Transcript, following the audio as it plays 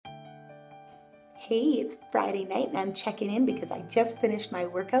Hey, it's Friday night and I'm checking in because I just finished my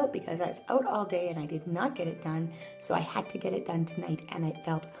workout because I was out all day and I did not get it done. So I had to get it done tonight and it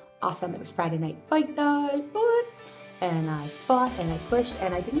felt awesome. It was Friday night fight night. What? And I fought and I pushed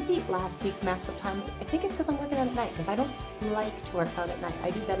and I didn't beat last week's max up time. I think it's because I'm working out at night because I don't like to work out at night.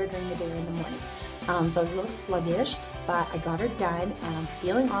 I do better during the day or in the morning. So I was a little sluggish, but I got her done and I'm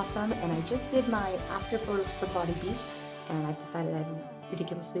feeling awesome. And I just did my after photos for Body Beast and I've decided I have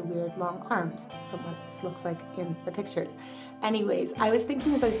ridiculously weird long arms from what it looks like in the pictures. Anyways, I was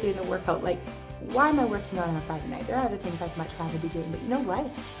thinking as I was doing the workout, like, why am I working out on a Friday night? There are other things I'd much rather be doing, but you know what?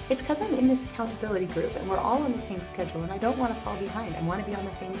 It's because I'm in this accountability group and we're all on the same schedule and I don't want to fall behind. I want to be on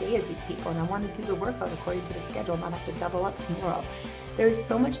the same day as these people and I want to do the workout according to the schedule, not have to double up tomorrow. There is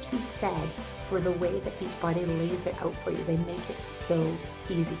so much to be said for the way that Beachbody lays it out for you. They make it so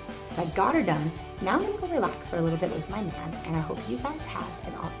easy. So I got her done. Now I'm gonna go relax for a little bit with my man, and I hope you guys have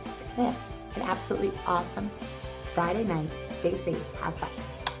an absolutely awesome Friday night. Stay safe, have fun.